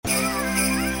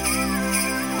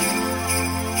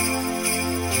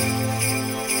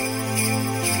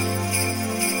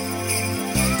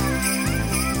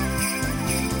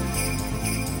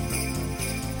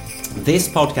This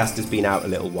podcast has been out a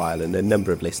little while and a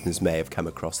number of listeners may have come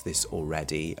across this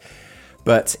already,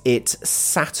 but it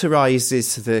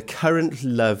satirises the current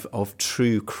love of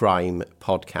true crime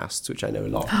podcasts, which I know a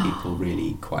lot of people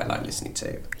really quite like listening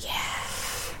to. Yeah.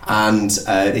 And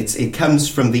it comes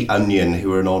from The Onion,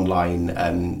 who are an online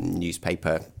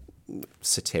newspaper,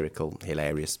 satirical,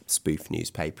 hilarious spoof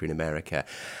newspaper in America.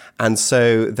 And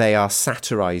so they are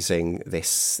satirising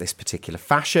this particular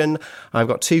fashion. I've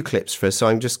got two clips for us, so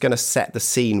I'm just going to set the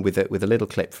scene with a little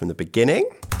clip from the beginning.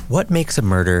 What makes a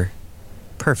murder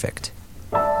perfect?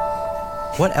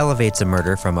 What elevates a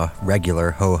murder from a regular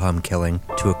ho-hum killing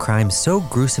to a crime so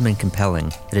gruesome and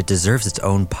compelling that it deserves its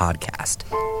own podcast?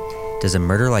 Does a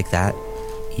murder like that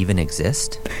even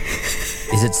exist?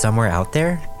 Is it somewhere out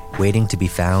there, waiting to be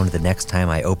found the next time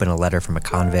I open a letter from a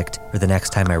convict, or the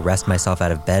next time I rest myself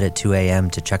out of bed at 2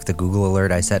 a.m. to check the Google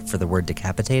alert I set for the word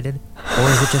decapitated? Or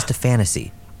is it just a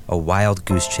fantasy, a wild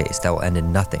goose chase that will end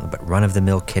in nothing but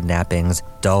run-of-the-mill kidnappings,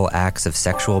 dull acts of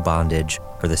sexual bondage,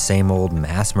 or the same old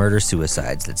mass murder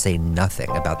suicides that say nothing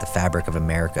about the fabric of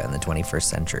America in the 21st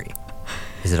century?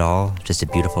 Is it all just a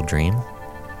beautiful dream?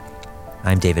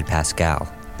 I'm David Pascal,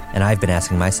 and I've been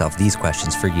asking myself these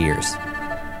questions for years.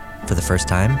 For the first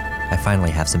time, I finally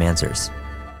have some answers.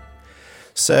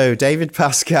 So David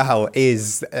Pascal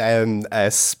is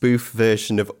a spoof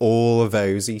version of all of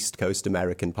those East Coast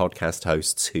American podcast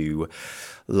hosts who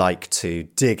like to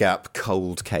dig up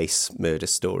cold case murder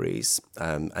stories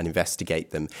and investigate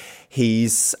them.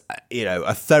 He's,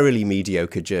 a thoroughly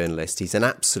mediocre journalist. He's an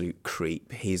absolute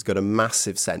creep. He's got a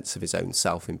massive sense of his own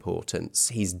self-importance.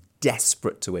 He's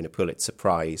desperate to win a Pulitzer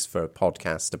Prize for a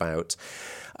podcast about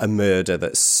a murder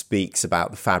that speaks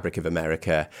about the fabric of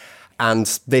America. And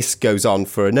this goes on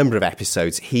for a number of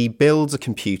episodes. He builds a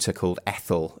computer called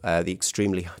Ethel, the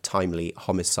extremely timely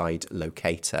homicide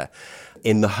locator,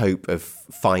 in the hope of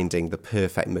finding the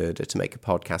perfect murder to make a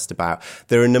podcast about.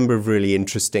 There are a number of really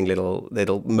interesting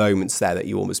little moments there that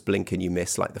you almost blink and you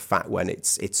miss, like the fact when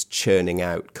it's churning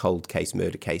out cold case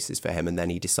murder cases for him, and then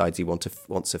he decides he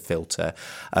wants a filter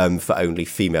for only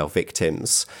female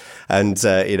victims, and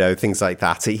things like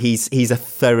that. He's a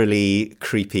thoroughly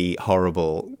creepy,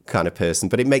 horrible kind of person,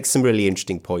 but it makes some really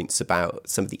interesting points about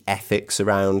some of the ethics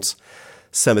around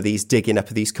some of these digging up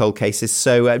of these cold cases.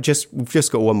 So we've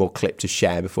just got one more clip to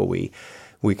share before we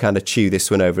kind of chew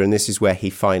this one over. And this is where he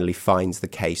finally finds the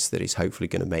case that is hopefully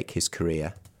going to make his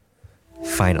career.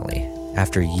 Finally,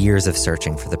 after years of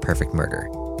searching for the perfect murder,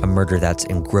 a murder that's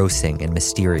engrossing and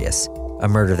mysterious, a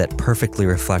murder that perfectly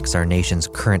reflects our nation's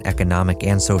current economic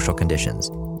and social conditions,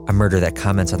 a murder that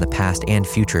comments on the past and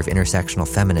future of intersectional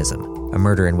feminism, a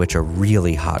murder in which a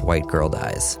really hot white girl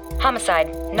dies. Homicide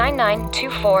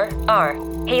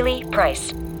 9924R, Haley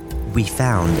Price. We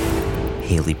found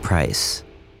Haley Price.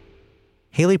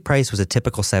 Haley Price was a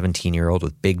typical 17-year-old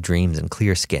with big dreams and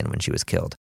clear skin when she was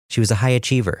killed. She was a high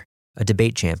achiever, a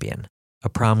debate champion, a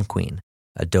prom queen,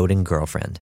 a doting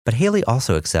girlfriend. But Haley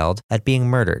also excelled at being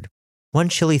murdered. One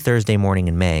chilly Thursday morning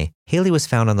in May, Haley was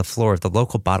found on the floor of the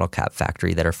local bottle cap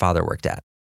factory that her father worked at.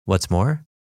 What's more,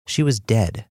 she was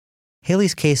dead.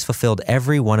 Haley's case fulfilled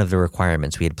every one of the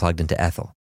requirements we had plugged into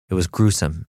Ethel. It was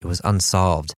gruesome. It was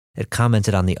unsolved. It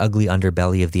commented on the ugly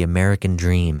underbelly of the American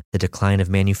dream, the decline of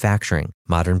manufacturing,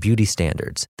 modern beauty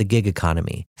standards, the gig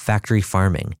economy, factory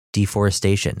farming,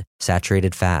 deforestation,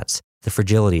 saturated fats, the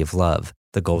fragility of love,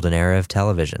 the golden era of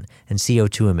television, and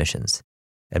CO2 emissions.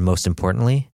 And most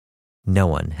importantly, no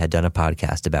one had done a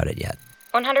podcast about it yet.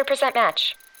 100%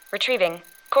 match. Retrieving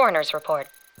coroner's report.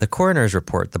 The coroner's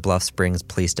report the Bluff Springs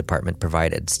Police Department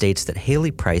provided states that Haley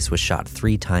Price was shot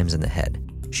 3 times in the head.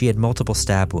 She had multiple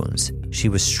stab wounds. She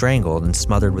was strangled and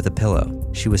smothered with a pillow.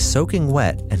 She was soaking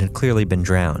wet and had clearly been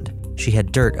drowned. She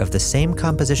had dirt of the same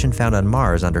composition found on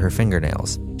Mars under her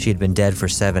fingernails. She had been dead for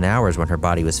 7 hours when her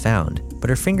body was found, but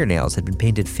her fingernails had been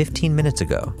painted 15 minutes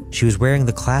ago. She was wearing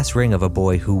the class ring of a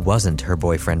boy who wasn't her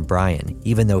boyfriend Brian,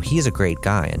 even though he's a great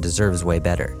guy and deserves way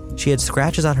better. She had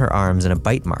scratches on her arms and a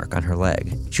bite mark on her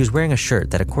leg. She was wearing a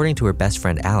shirt that, according to her best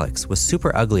friend Alex, was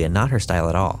super ugly and not her style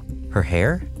at all. Her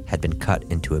hair had been cut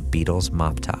into a Beatles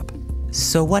mop top.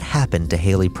 So what happened to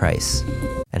Haley Price?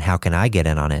 And how can I get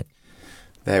in on it?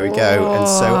 There we go. And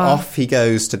so off he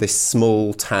goes to this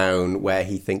small town where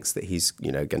he thinks that he's,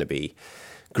 going to be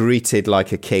greeted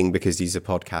like a king because he's a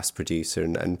podcast producer,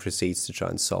 and proceeds to try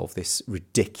and solve this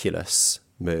ridiculous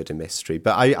murder mystery.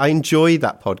 But I enjoy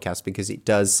that podcast because it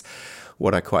does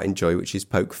what I quite enjoy, which is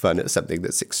poke fun at something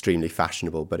that's extremely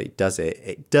fashionable, but it does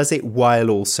it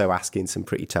while also asking some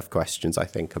pretty tough questions, I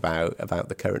think, about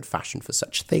the current fashion for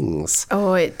such things.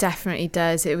 Oh, it definitely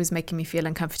does. It was making me feel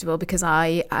uncomfortable because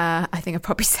I think I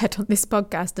probably said on this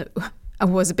podcast that I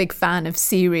was a big fan of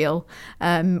Serial,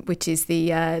 which is the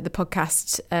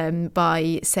podcast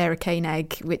by Sarah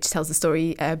Koenig, which tells the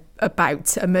story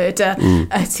about a murder,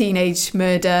 a teenage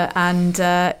murder, and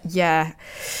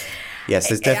Yes,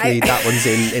 there's definitely that one's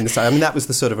in the side. I mean, that was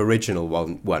the sort of original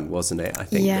one, wasn't it? I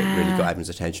think that really got everyone's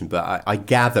attention. But I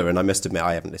gather, and I must admit,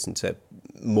 I haven't listened to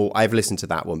more. I've listened to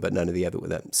that one, but none of the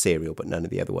other Serial, but none of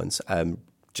the other ones,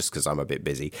 just because I'm a bit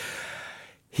busy.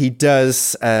 He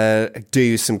does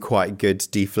do some quite good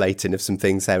deflating of some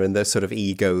things there, and the sort of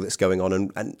ego that's going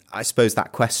on, and I suppose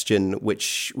that question,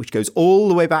 which goes all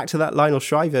the way back to that Lionel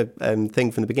Shriver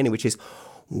thing from the beginning, which is,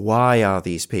 why are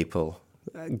these people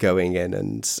going in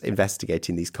and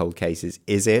investigating these cold cases?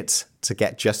 Is it to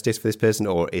get justice for this person,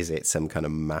 or is it some kind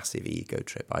of massive ego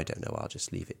trip? I don't know. I'll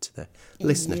just leave it to the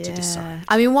listener to decide.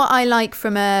 I mean, what I like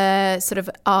from a sort of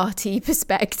arty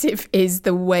perspective is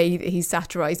the way that he's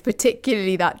satirised,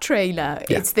 particularly that trailer.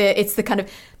 Yeah. It's the kind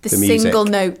of the single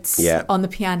notes on the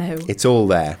piano. It's all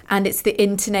there. And it's the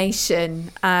intonation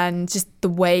and just the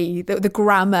way, the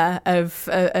grammar of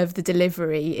the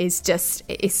delivery is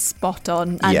spot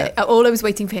on. And all I was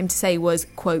waiting for him to say was,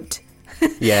 quote.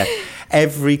 Yeah,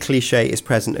 every cliche is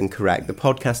present and correct. The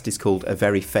podcast is called A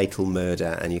Very Fatal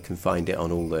Murder, and you can find it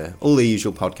on all the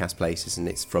usual podcast places, and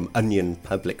it's from Onion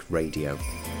Public Radio.